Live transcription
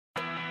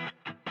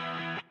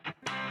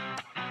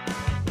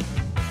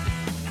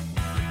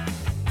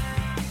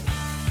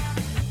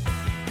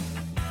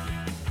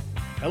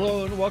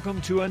Hello and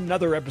welcome to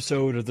another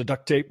episode of the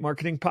Duct Tape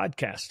Marketing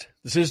Podcast.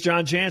 This is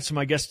John Jantsch, and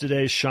my guest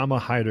today is Shama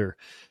Hyder.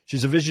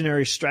 She's a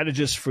visionary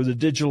strategist for the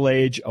digital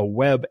age, a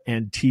web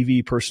and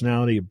TV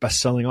personality, a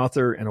best-selling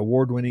author, and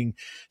award-winning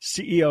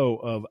CEO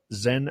of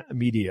Zen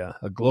Media,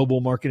 a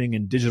global marketing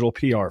and digital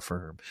PR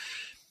firm.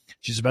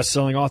 She's a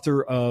best-selling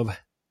author of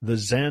The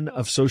Zen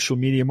of Social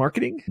Media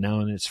Marketing,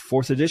 now in its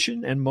 4th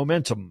edition, and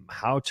Momentum,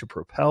 How to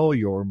Propel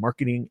Your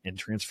Marketing and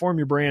Transform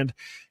Your Brand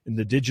in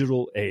the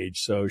Digital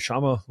Age. So,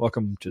 Shama,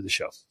 welcome to the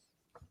show.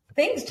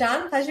 Thanks,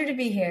 John. Pleasure to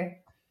be here.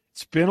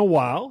 It's been a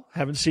while.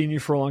 Haven't seen you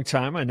for a long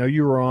time. I know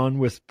you were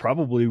on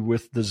probably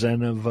with the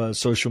Zen of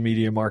Social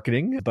Media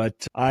Marketing,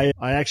 but I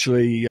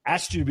actually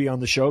asked you to be on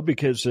the show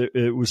because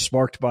it was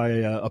sparked by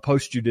a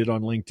post you did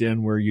on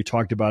LinkedIn where you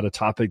talked about a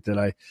topic that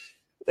I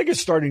think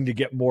it's starting to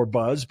get more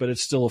buzz, but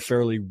it's still a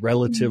fairly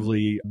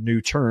relatively new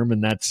term,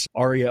 and that's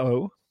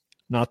REO,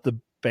 not the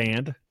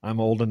band. I'm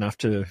old enough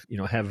to,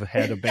 have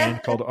had a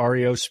band called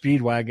REO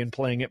Speedwagon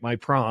playing at my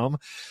prom,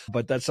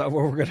 but that's not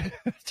what we're going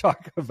to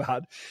talk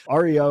about.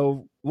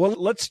 REO, well,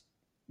 let's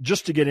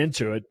just to get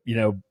into it,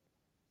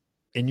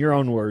 in your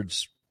own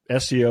words,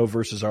 SEO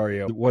versus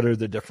REO, what's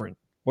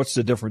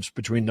the difference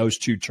between those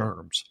two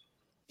terms?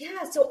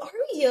 Yeah, so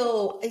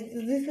REO,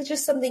 this is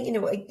just something,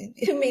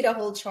 I made a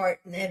whole chart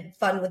and had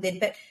fun with it,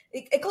 but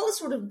I call it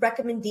sort of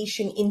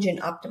recommendation engine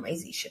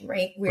optimization,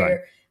 right?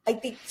 Where I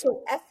think,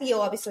 so SEO,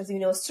 obviously, as you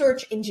know,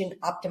 search engine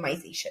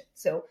optimization.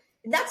 So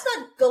that's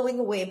not going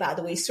away, by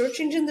the way. Search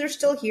engines are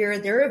still here,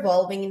 they're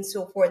evolving and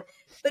so forth.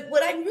 But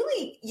what I'm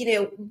really,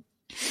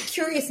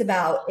 curious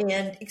about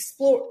and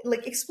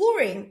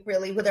exploring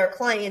really with our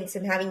clients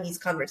and having these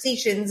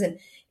conversations and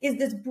is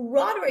this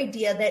broader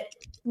idea that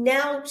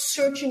now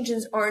search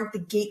engines aren't the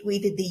gateway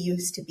that they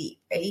used to be,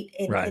 right?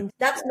 And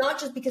that's not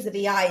just because of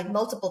AI and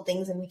multiple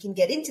things, and we can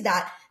get into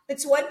that. But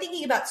so I'm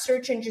thinking about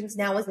search engines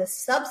now as a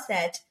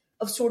subset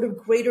of sort of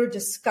greater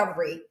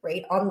discovery,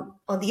 right,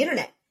 on the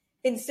internet.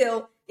 And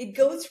so it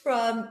goes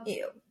from,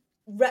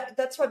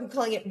 that's why I'm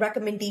calling it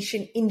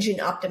recommendation engine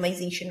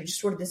optimization, which is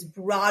sort of this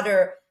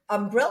broader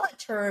umbrella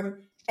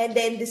term, and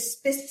then the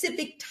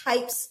specific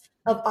types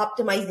of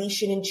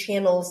optimization and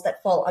channels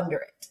that fall under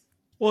it.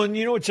 Well, and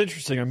it's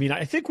interesting. I mean,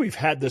 I think we've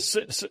had this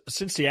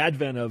since the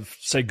advent of,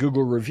 say,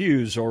 Google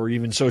reviews or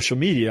even social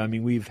media. I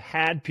mean, we've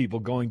had people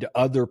going to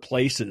other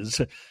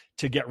places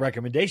to get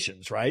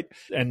recommendations, right?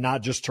 And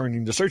not just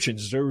turning to search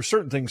engines. There were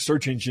certain things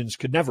search engines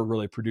could never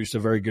really produce a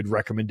very good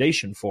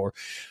recommendation for.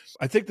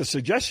 I think the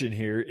suggestion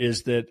here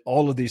is that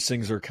all of these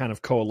things are kind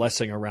of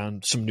coalescing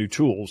around some new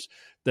tools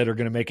that are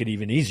going to make it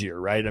even easier,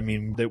 right? I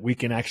mean, that we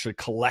can actually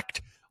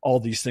collect all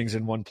these things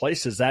in one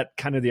place. Is that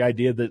kind of the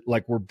idea that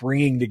like we're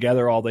bringing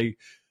together all the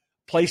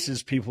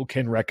places people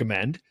can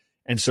recommend?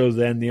 And so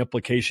then the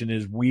implication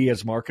is we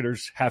as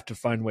marketers have to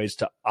find ways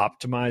to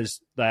optimize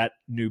that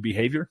new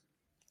behavior?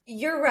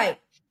 You're right.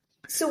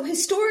 So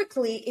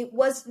historically, it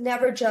was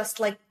never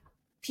just like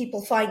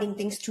people finding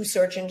things through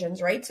search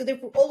engines, right? So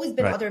there've always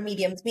been other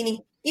mediums, meaning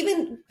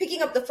even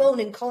picking up the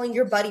phone and calling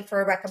your buddy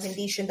for a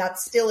recommendation,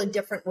 that's still a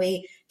different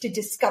way to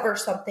discover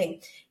something.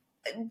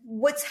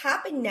 What's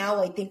happened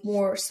now, I think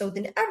more so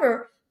than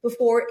ever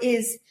before,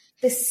 is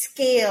the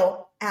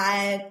scale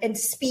and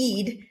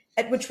speed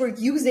at which we're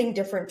using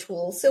different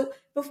tools. So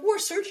before,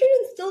 search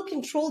engines still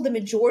controlled the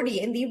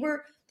majority, and they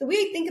were, the way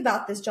I think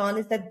about this, John,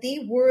 is that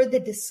they were the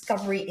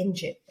discovery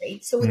engine,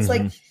 right? So it's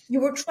like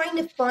you were trying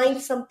to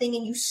find something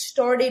and you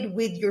started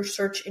with your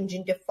search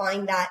engine to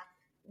find that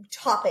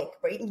topic,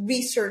 right?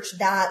 Research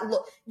that.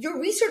 Look, your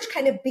research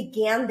kind of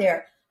began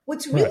there.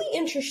 What's really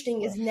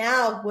interesting is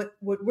now what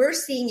we're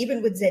seeing,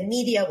 even with Zen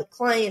Media, with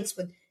clients,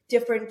 with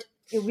different,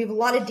 we have a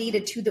lot of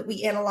data too that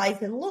we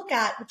analyze and look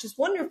at, which is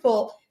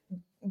wonderful.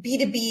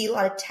 B2B, a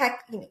lot of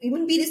tech,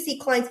 even B2C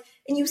clients,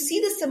 and you see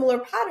the similar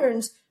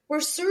patterns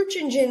where search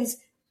engines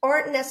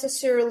aren't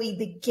necessarily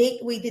the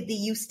gateway that they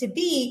used to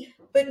be,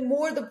 but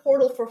more the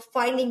portal for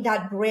finding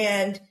that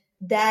brand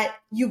that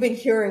you've been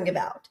hearing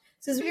about.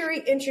 So it's very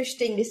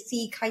interesting to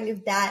see kind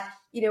of that,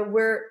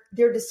 where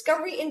their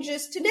discovery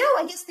engines to now,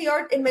 I guess they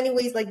are in many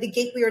ways like the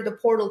gateway or the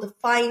portal to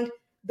find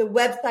the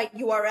website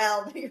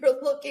URL that you're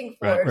looking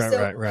for.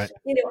 Right.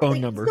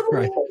 Phone number,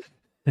 right.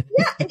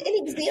 Yeah, an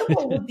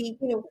example would be,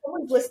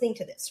 someone's listening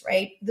to this,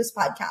 right? This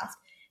podcast.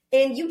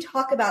 And you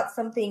talk about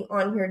something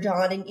on here,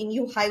 John, and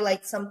you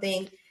highlight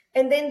something.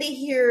 And then they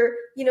hear,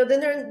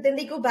 then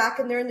they go back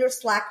and they're in their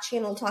Slack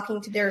channel talking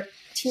to their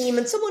team,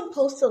 and someone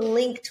posts a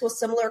link to a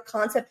similar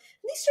concept,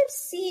 and they start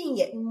seeing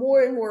it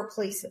more and more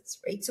places,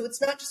 right? So it's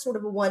not just sort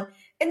of a one.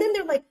 And then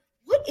they're like,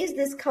 what is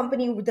this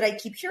company that I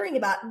keep hearing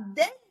about? And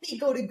then they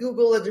go to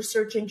Google or their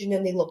search engine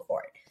and they look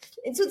for it.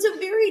 And so it's a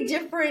very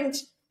different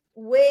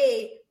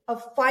way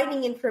of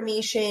finding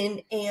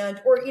information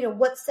or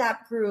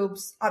WhatsApp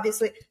groups,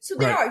 obviously. So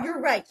you're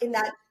right in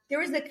that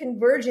there is a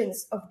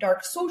convergence of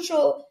dark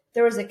social.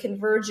 There is a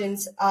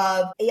convergence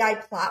of AI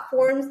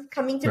platforms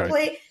coming to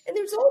play. And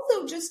there's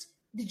also just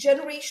the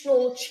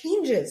generational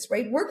changes,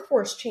 right?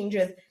 Workforce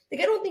changes.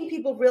 Like, I don't think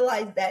people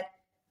realize that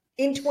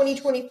in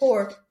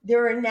 2024,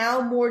 there are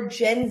now more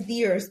Gen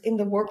Zers in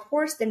the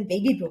workforce than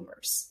baby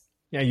boomers.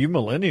 Yeah, you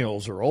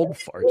millennials are old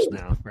farts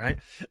now, right?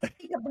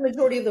 Take up the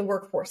majority of the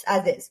workforce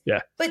as is. Yeah.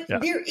 But yeah.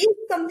 there is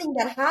something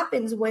that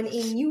happens when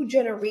a new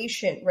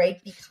generation,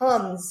 right,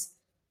 becomes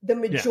the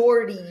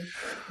majority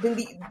than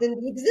the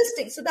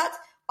existing. So that's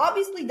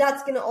obviously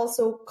that's going to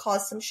also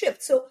cause some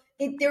shift. So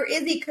there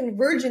is a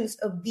convergence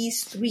of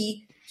these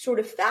three sort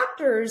of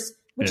factors,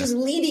 which is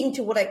leading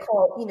to what I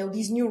call,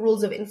 these new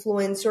rules of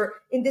influence, or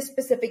in this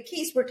specific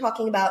case, we're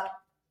talking about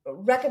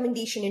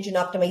recommendation engine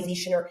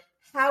optimization, or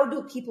how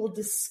do people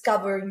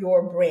discover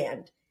your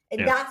brand?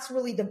 And that's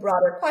really the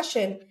broader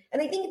question.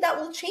 And I think that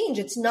will change.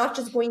 It's not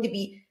just going to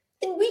be,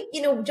 and we,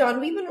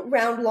 John, we've been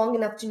around long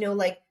enough to know,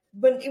 like,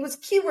 when it was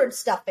keyword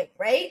stuffing,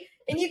 right?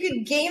 And you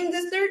could game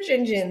the search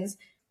engines.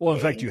 Well, in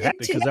fact, you had,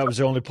 because that was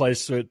the only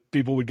place that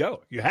people would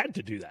go. You had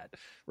to do that,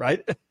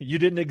 right? You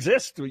didn't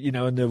exist,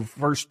 in the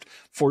first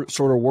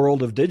sort of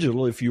world of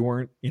digital if you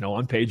weren't,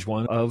 on page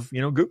one of,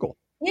 Google.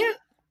 Yeah.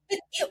 But,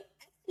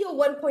 SEO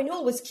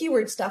 1.0 was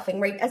keyword stuffing,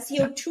 right?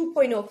 SEO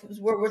 2.0 was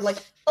where we're like,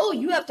 oh,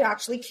 you have to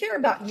actually care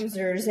about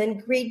users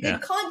and create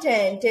good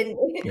content and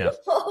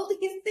all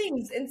these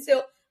things. And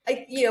so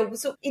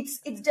so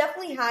it's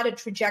definitely had a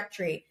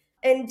trajectory.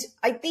 And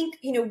I think,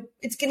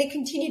 it's going to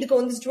continue to go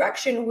in this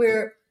direction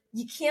where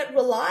you can't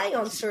rely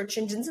on search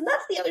engines. And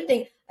that's the other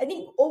thing. I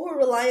think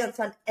over-reliance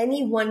on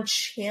any one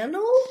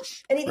channel,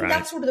 and I think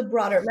that's sort of the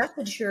broader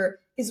message here,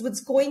 is what's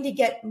going to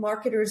get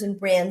marketers and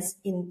brands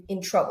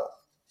in trouble.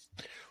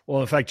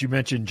 Well, in fact, you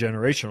mentioned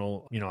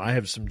generational. I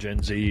have some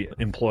Gen Z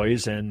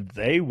employees, and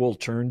they will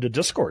turn to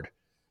Discord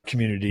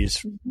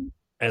communities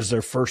as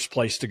their first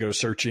place to go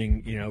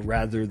searching,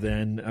 rather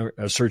than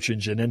a search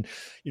engine. And,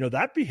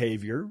 that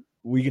behavior,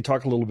 we can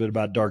talk a little bit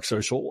about dark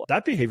social.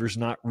 That behavior is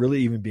not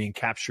really even being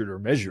captured or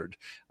measured,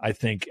 I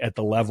think, at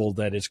the level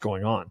that it's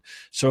going on.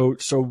 So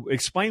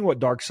explain what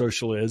dark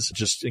social is,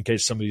 just in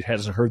case somebody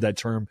hasn't heard that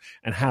term,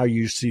 and how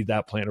you see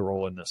that playing a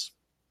role in this.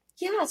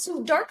 Yeah,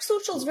 so dark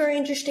social is very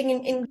interesting.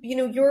 And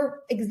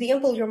your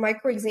example, your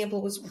micro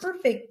example was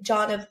perfect,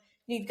 John, of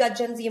you've got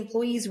Gen Z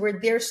employees where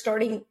their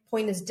starting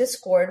point is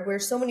Discord, where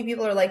so many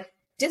people are like,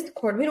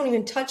 Discord, we don't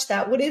even touch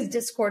that. What is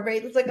Discord,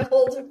 right? It's like a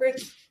whole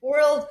different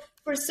world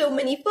for so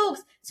many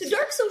folks. So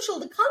dark social,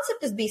 the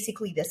concept is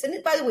basically this.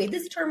 And by the way,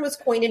 this term was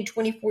coined in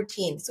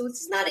 2014. So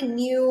it's not a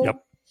new,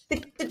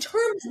 the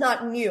term is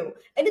not new.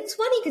 And it's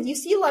funny because you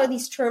see a lot of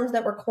these terms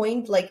that were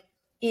coined like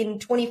in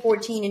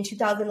 2014 and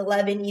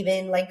 2011,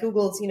 even like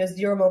Google's,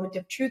 zero moment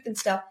of truth and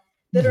stuff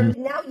that are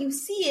now you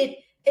see it.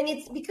 And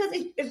it's because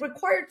it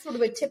required sort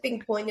of a tipping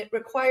point. It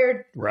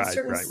required a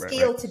certain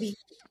scale to be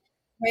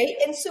right.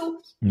 And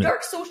so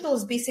dark social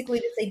is basically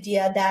this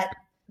idea that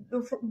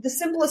the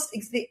simplest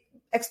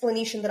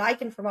explanation that I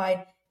can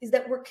provide is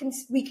that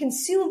we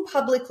consume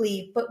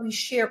publicly, but we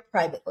share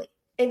privately.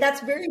 And that's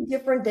very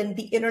different than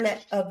the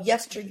internet of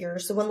yesteryear.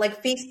 So when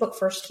like Facebook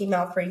first came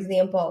out, for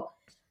example,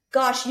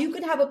 gosh, you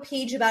could have a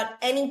page about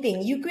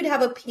anything. You could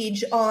have a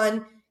page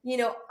on,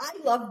 I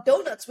love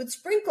donuts with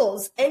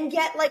sprinkles and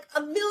get like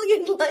 1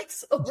 million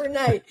likes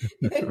overnight.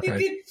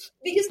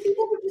 Because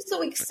people were just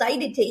so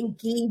excited to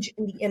engage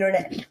with the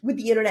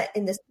internet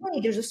in this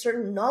way. There's a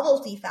certain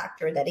novelty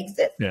factor that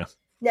exists. Yeah.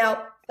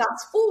 Now,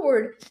 fast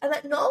forward, and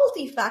that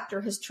novelty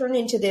factor has turned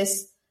into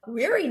this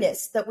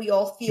weariness that we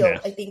all feel,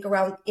 I think,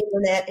 around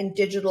internet and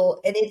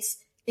digital, and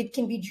it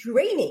can be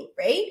draining,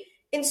 right?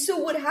 And so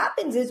what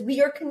happens is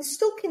we are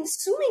still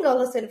consuming all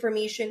this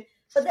information,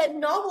 but that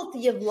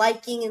novelty of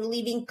liking and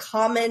leaving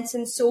comments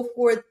and so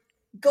forth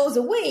goes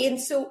away. And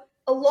so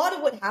a lot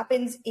of what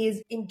happens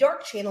is in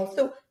dark channels.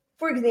 So,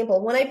 for example,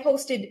 when I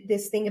posted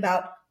this thing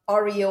about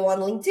REO on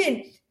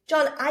LinkedIn,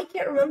 John, I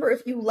can't remember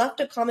if you left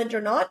a comment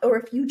or not, or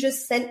if you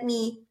just sent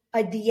me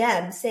a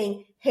DM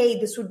saying, hey,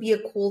 this would be a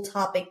cool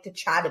topic to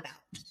chat about.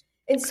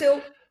 And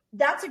so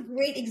that's a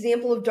great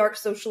example of dark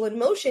social in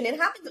motion. It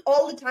happens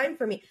all the time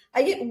for me.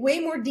 I get way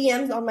more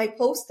DMs on my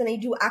posts than I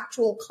do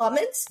actual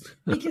comments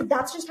because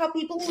that's just how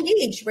people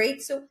engage,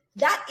 right? So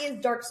that is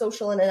dark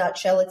social in a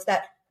nutshell. It's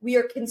that we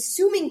are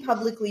consuming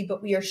publicly,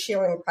 but we are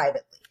sharing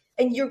privately.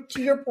 And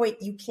to your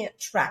point, you can't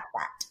track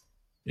that.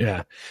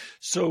 Yeah.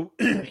 So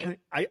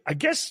I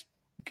guess,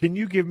 can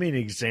you give me an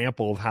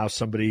example of how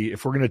somebody,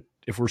 if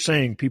we're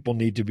saying people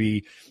need to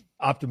be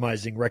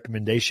optimizing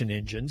recommendation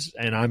engines,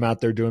 and I'm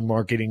out there doing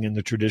marketing in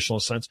the traditional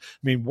sense, I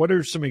mean, what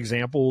are some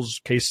examples,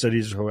 case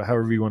studies, or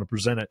however you want to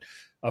present it,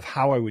 of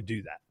how I would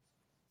do that?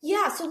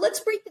 Yeah, so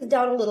let's break this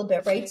down a little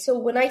bit, right? So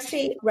when I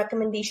say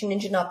recommendation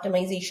engine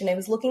optimization, I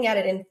was looking at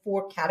it in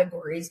 4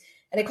 categories,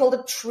 and I called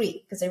it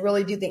tree because I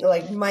really do think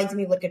it reminds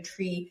me of like a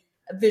tree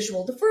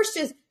visual. The first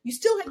is you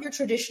still have your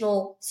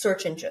traditional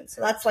search engine.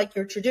 So that's like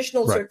your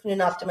traditional search engine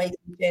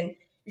optimization.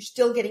 You're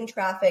still getting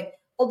traffic.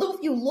 Although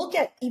if you look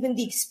at even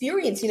the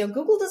experience,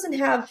 Google doesn't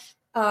have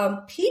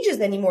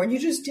pages anymore. You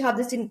just have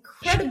this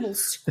incredible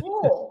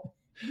scroll,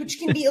 which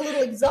can be a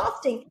little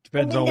exhausting.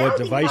 Depends on what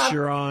device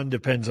you're on,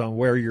 depends on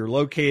where you're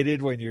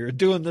located when you're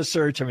doing the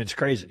search. I mean, it's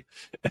crazy.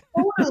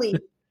 Totally.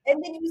 And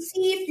And then you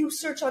see if you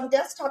search on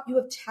desktop, you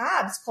have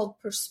tabs called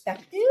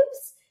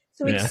perspectives.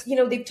 So it's,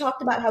 they've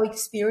talked about how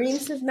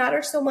experiences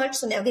matter so much.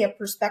 So now they have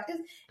perspectives.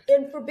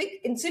 And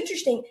it's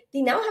interesting.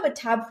 They now have a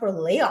tab for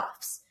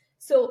layoffs.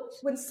 So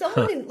when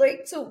someone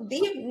so they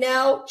have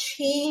now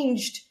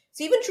changed.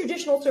 So even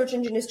traditional search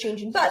engine is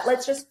changing, but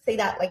let's just say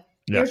that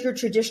here's your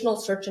traditional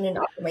search engine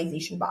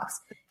optimization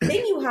box.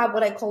 Then you have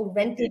what I call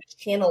rented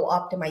channel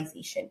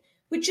optimization,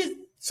 which is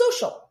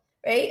social,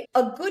 right?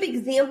 A good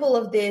example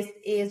of this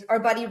is our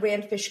buddy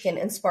Rand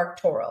Fishkin and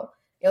SparkToro.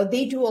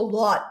 They do a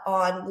lot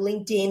on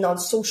LinkedIn, on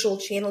social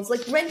channels,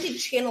 like rented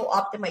channel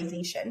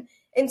optimization.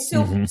 And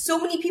so, so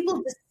many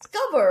people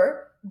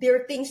discover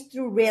their things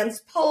through Rand's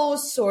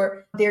posts,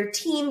 or their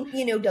team,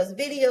 does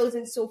videos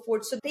and so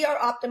forth. So they are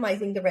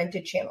optimizing the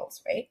rented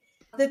channels, right?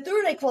 The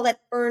third, I call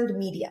that earned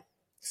media.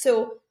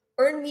 So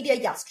earned media,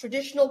 yes,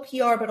 traditional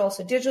PR, but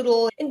also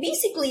digital. And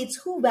basically it's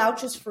who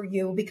vouches for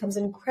you becomes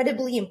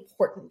incredibly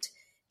important.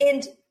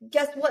 And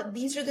guess what?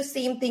 These are the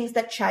same things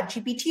that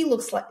ChatGPT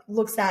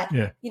looks at.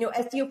 Yeah.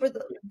 SEO for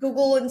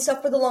Google and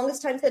stuff for the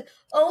longest time said,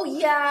 oh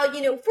yeah,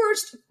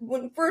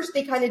 first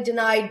they kind of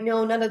denied,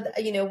 no, none of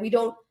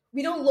the,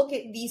 we don't look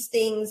at these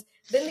things.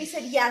 Then they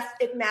said, yes,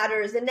 it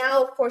matters. And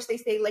now, of course, they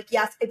say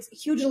yes, it's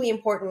hugely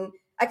important.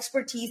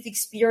 Expertise,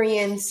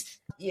 experience,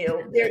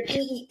 their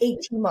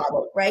EEAT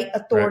model, right?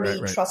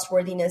 Authority, right.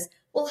 Trustworthiness.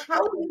 Well,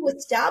 how do you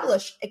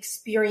establish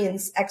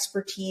experience,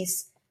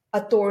 expertise,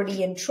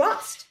 authority, and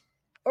trust?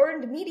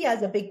 Earned media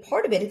is a big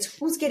part of it. It's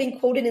who's getting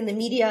quoted in the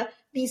media,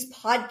 these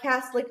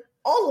podcasts,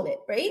 all of it,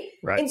 right?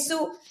 And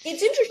so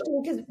it's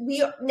interesting because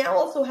we now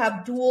also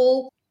have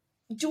dual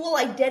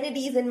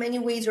identities in many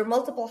ways, or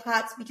multiple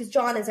hats, because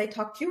John, as I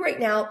talk to you right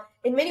now,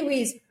 in many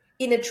ways,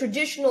 in a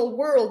traditional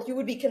world, you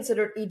would be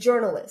considered a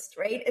journalist,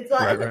 right? It's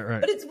not,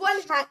 but it's one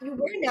hat you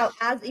wear now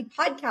as a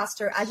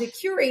podcaster, as a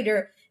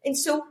curator. And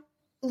so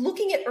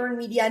looking at earned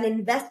media and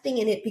investing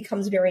in it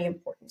becomes very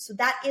important. So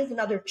that is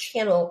another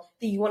channel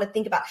that you want to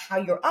think about how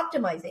you're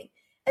optimizing.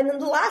 And then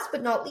the last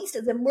but not least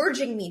is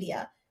emerging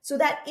media. So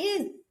that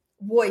is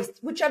voice,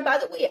 which by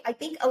the way, I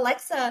think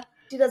Alexa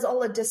did us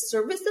all a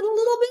disservice in a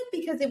little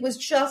bit, because it was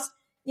just,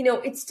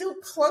 it's still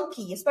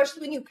clunky,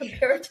 especially when you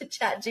compare it to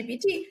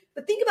ChatGPT.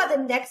 But think about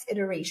the next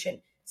iteration.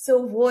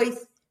 So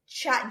voice,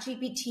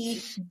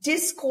 ChatGPT,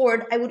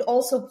 Discord, I would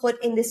also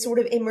put in this sort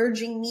of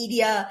emerging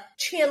media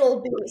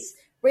channel base.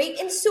 Right.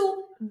 And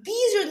so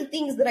these are the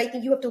things that I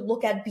think you have to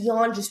look at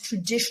beyond just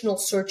traditional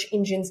search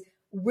engines.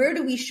 Where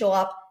do we show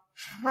up?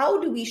 How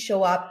do we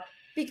show up?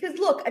 Because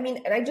look, and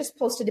I just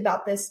posted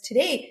about this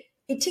today.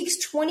 It takes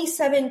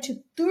 27 to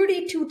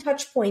 32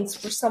 touch points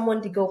for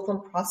someone to go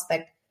from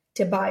prospect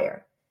to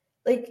buyer,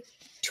 2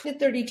 to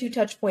 32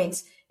 touch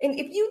points. And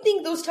if you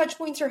think those touch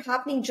points are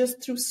happening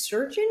just through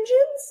search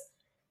engines,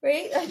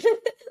 right?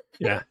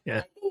 Yeah.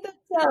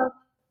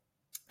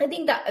 I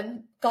think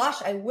that,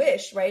 gosh, I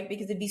wish, right?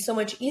 Because it'd be so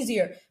much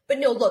easier. But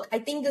no, look, I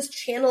think this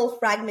channel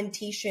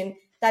fragmentation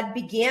that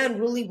began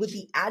really with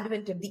the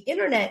advent of the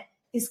internet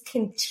is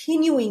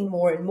continuing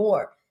more and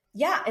more.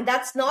 Yeah. And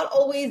that's not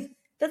always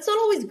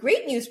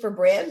great news for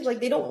brands.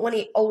 They don't want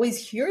to always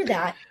hear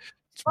that,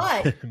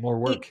 but more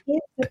work.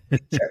 It is the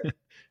future.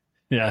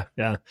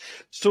 Yeah.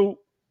 So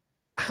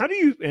how do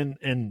you,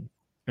 and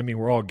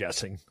we're all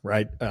guessing,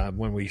 right?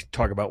 When we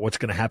talk about what's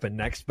going to happen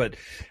next, but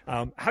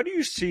how do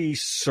you see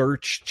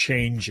search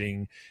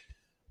changing?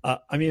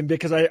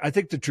 Because I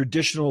think the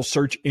traditional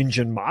search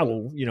engine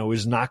model,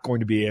 is not going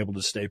to be able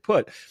to stay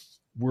put.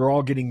 We're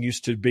all getting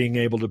used to being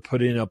able to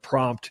put in a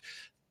prompt.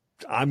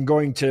 I'm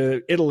going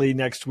to Italy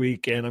next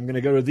week, and I'm going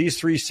to go to these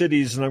 3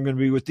 cities, and I'm going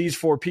to be with these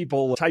 4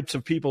 people, types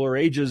of people or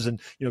ages, and,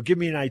 give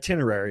me an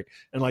itinerary,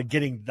 and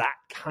getting that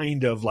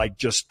kind of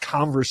just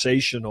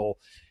conversational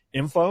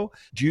info.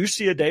 Do you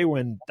see a day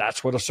when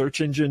that's what a search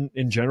engine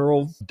in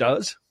general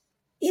does?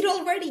 It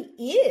already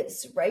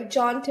is, right,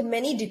 John, to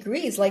many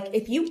degrees.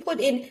 If you put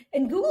in,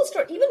 and Google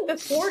Store, even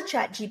before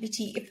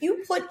ChatGPT, if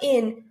you put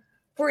in,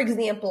 for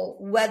example,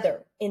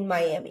 weather in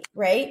Miami,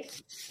 right,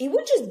 it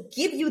would just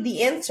give you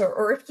the answer.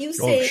 Or if you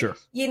say,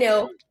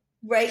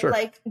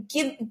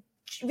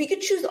 we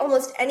could choose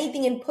almost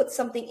anything and put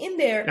something in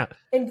there,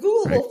 and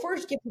Google will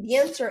first give you the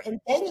answer, and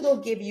then it'll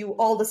give you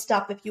all the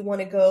stuff if you want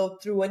to go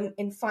through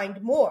and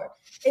find more.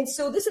 And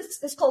so this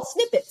is called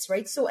snippets,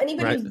 right? So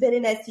anybody who's been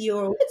in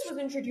SEO, this was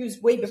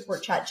introduced way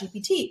before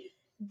ChatGPT.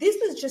 This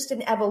is just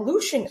an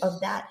evolution of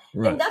that.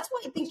 And that's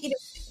why I think,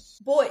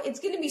 it's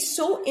going to be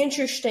so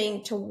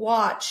interesting to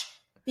watch,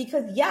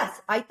 because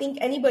yes, I think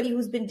anybody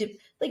who's been,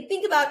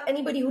 think about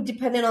anybody who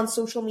depended on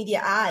social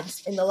media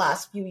ads in the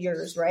last few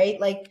years, right?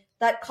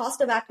 That cost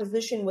of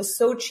acquisition was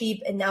so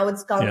cheap, and now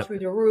it's gone through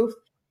the roof.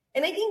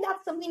 And I think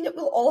that's something that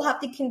we'll all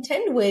have to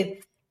contend with.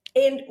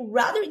 And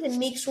rather than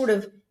make sort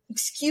of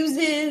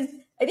excuses,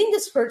 I think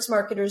this hurts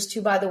marketers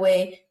too, by the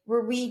way,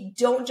 where we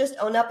don't just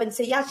own up and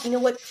say, you know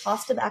what,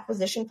 cost of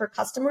acquisition for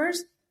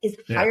customers is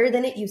higher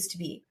than it used to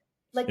be.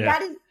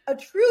 That is a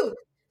truth.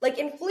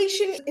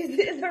 Inflation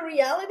is a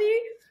reality.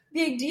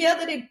 The idea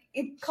that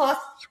it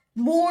costs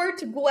more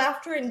to go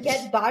after and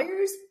get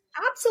buyers,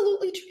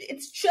 absolutely,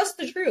 it's just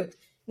the truth. truth.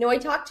 I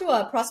talked to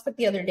a prospect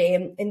the other day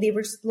and they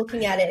were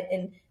looking at it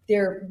and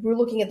we're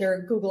looking at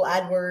their Google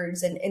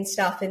AdWords and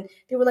stuff. And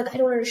they were like, I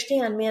don't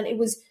understand, man. It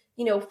was,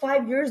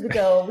 5 years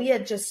ago, we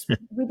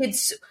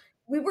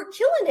were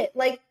killing it.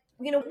 Like,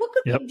 what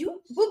could we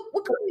do?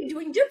 What could we be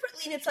doing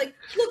differently? And it's like,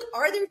 look,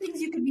 are there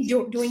things you could be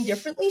doing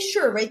differently?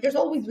 Sure, right? There's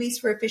always ways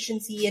for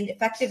efficiency and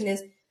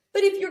effectiveness.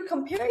 But if you're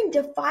comparing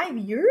to 5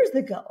 years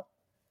ago,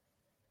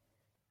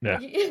 of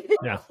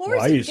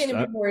course it's going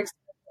to be more expensive.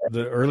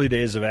 The early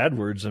days of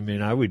AdWords,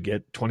 I would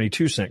get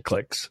 22-cent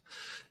clicks.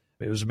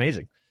 It was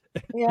amazing.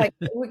 Yeah,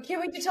 we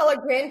can't wait to tell our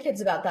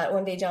grandkids about that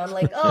one day, John.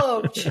 Like,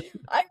 oh,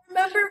 I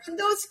remember when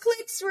those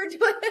clicks were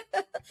doing.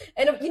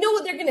 And you know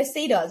what they're going to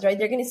say to us, right?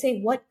 They're going to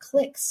say, "What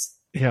clicks?"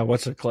 Yeah,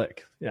 what's a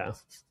click? Yeah.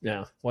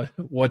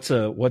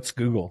 What's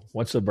Google?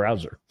 What's a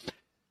browser?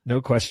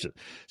 No question.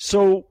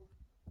 So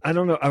I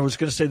don't know. I was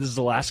going to say this is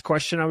the last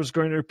question I was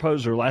going to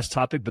pose, or last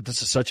topic, but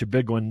this is such a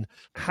big one.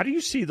 How do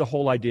you see the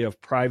whole idea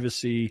of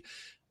privacy?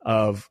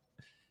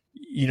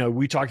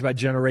 We talked about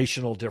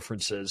generational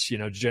differences,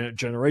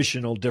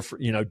 generational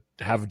different,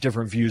 have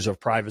different views of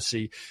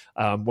privacy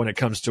when it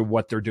comes to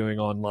what they're doing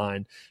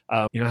online.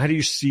 How do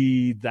you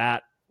see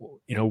that,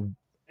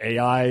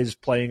 AI is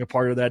playing a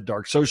part of that,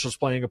 dark social is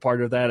playing a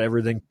part of that,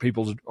 everything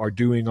people are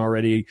doing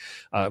already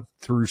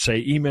through,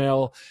 say,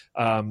 email,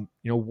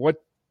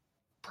 what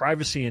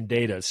privacy and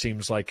data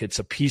seems like it's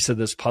a piece of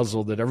this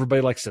puzzle that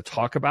everybody likes to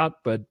talk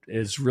about, but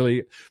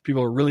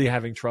people are really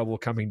having trouble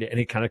coming to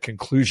any kind of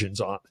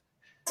conclusions on.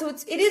 So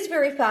it is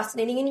very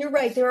fascinating. And you're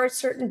right. There are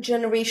certain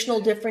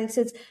generational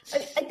differences. I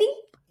think,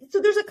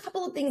 so there's a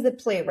couple of things that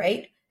play,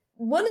 right?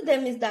 One of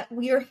them is that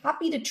we are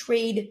happy to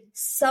trade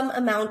some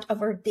amount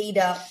of our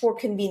data for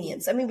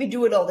convenience. We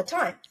do it all the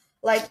time.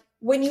 Like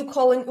when you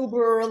call an Uber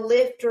or a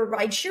Lyft or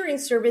ride sharing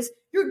service,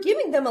 you're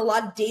giving them a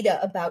lot of data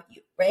about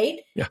you,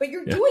 right? Yeah, but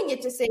you're doing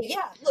it to say,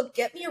 yeah, look,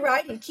 get me a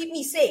ride and keep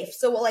me safe.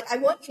 So I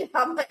want you to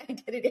have my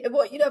identity. I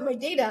want you to have my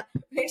data.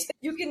 Right? So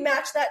you can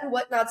match that and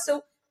whatnot.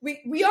 So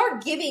we are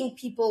giving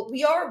people,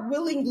 we are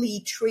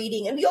willingly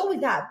trading, and we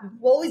always have.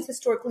 We've always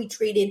historically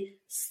traded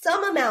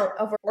some amount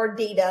of our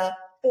data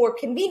for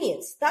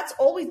convenience. That's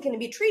always going to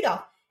be a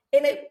trade-off.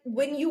 And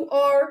when you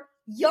are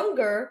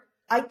younger,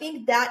 I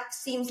think that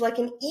seems like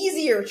an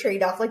easier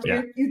trade-off. Like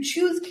you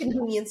choose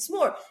convenience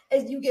more.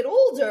 As you get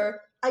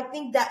older, I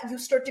think that you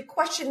start to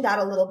question that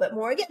a little bit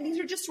more. Again, these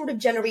are just sort of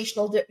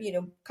generational,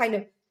 kind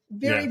of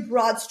very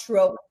broad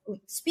stroke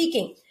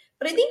speaking.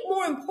 But I think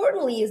more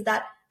importantly is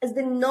that as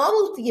the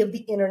novelty of the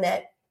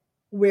internet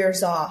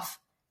wears off,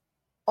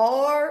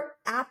 our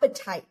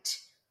appetite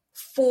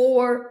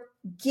for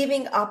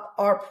giving up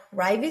our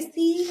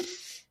privacy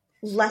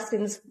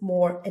lessens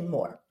more and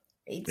more.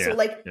 Right? Yeah.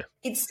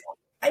 So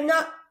I'm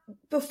not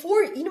before,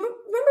 remember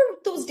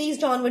those days,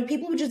 John, when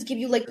people would just give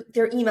you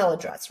their email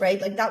address,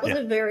 right? Like that was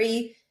a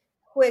very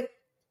quick,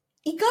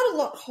 it got a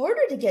lot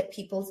harder to get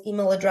people's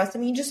email address.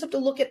 You just have to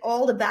look at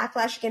all the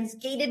backlash against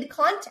gated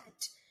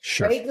content.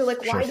 Sure. Right? They're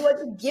like, why do I have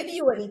to give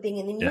you anything?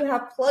 And then you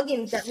have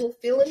plugins that will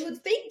fill in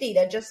with fake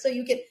data just so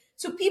you can.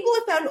 So people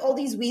have found all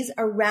these ways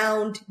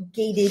around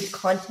gated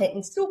content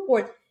and so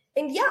forth.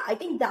 And I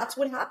think that's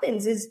what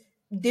happens is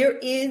there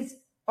is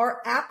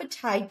our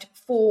appetite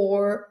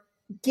for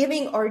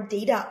giving our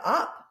data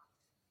up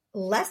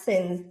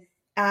lessens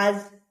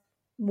as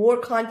more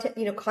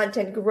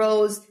content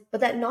grows,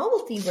 but that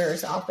novelty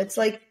wears off. It's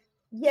like,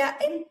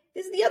 and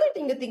this is the other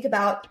thing to think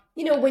about,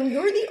 when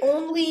you're the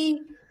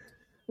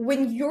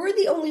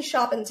only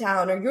shop in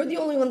town, or you're the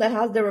only one that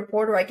has the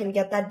reporter, I can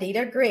get that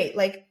data. Great.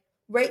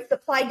 Right.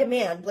 Supply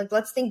demand.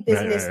 Let's think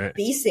business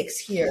basics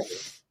here.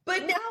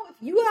 But now if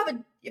you have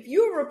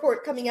a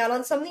report coming out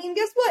on something, and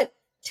guess what?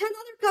 10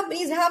 other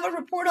companies have a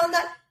report on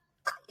that.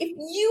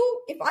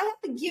 If I have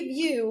to give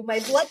you my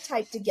blood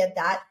type to get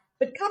that,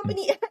 but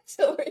company X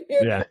over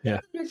here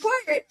doesn't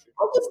require it,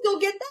 I'll just go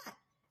get that.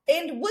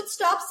 And what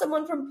stops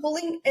someone from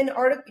pulling an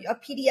article, a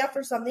PDF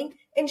or something,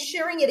 and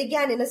sharing it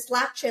again in a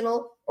Slack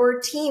channel or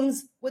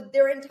Teams with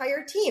their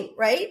entire team,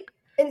 right?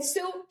 And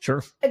so,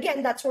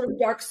 again, that's sort of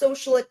dark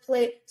social at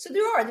play. So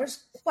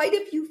there's quite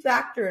a few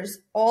factors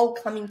all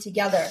coming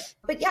together.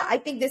 But I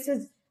think this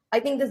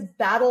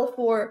battle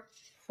for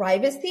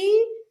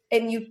privacy,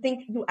 and you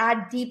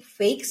add deep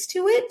fakes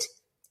to it.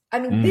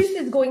 This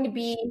is going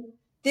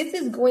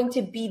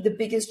to be the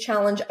biggest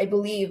challenge, I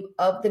believe,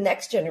 of the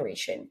next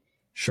generation.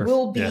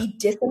 Will be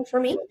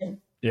disinformation.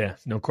 Yeah,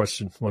 no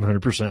question,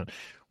 100%.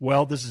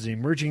 Well, this is an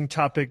emerging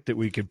topic that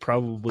we could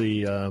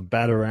probably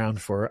bat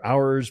around for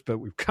hours, but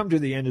we've come to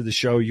the end of the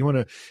show.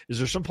 Is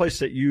there some place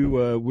that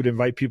you would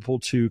invite people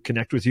to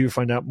connect with you,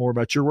 find out more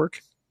about your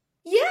work?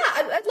 Yeah,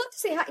 I'd love to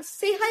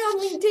say hi on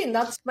LinkedIn.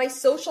 That's my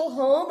social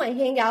home. I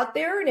hang out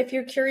there. And if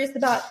you're curious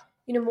about,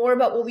 more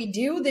about what we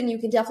do, then you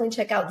can definitely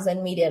check out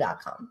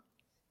zenmedia.com.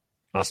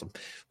 Awesome.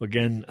 Well,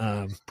 again,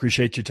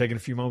 appreciate you taking a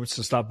few moments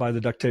to stop by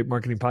the Duct Tape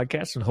Marketing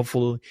Podcast, and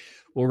hopefully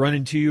we'll run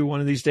into you one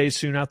of these days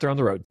soon out there on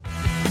the road.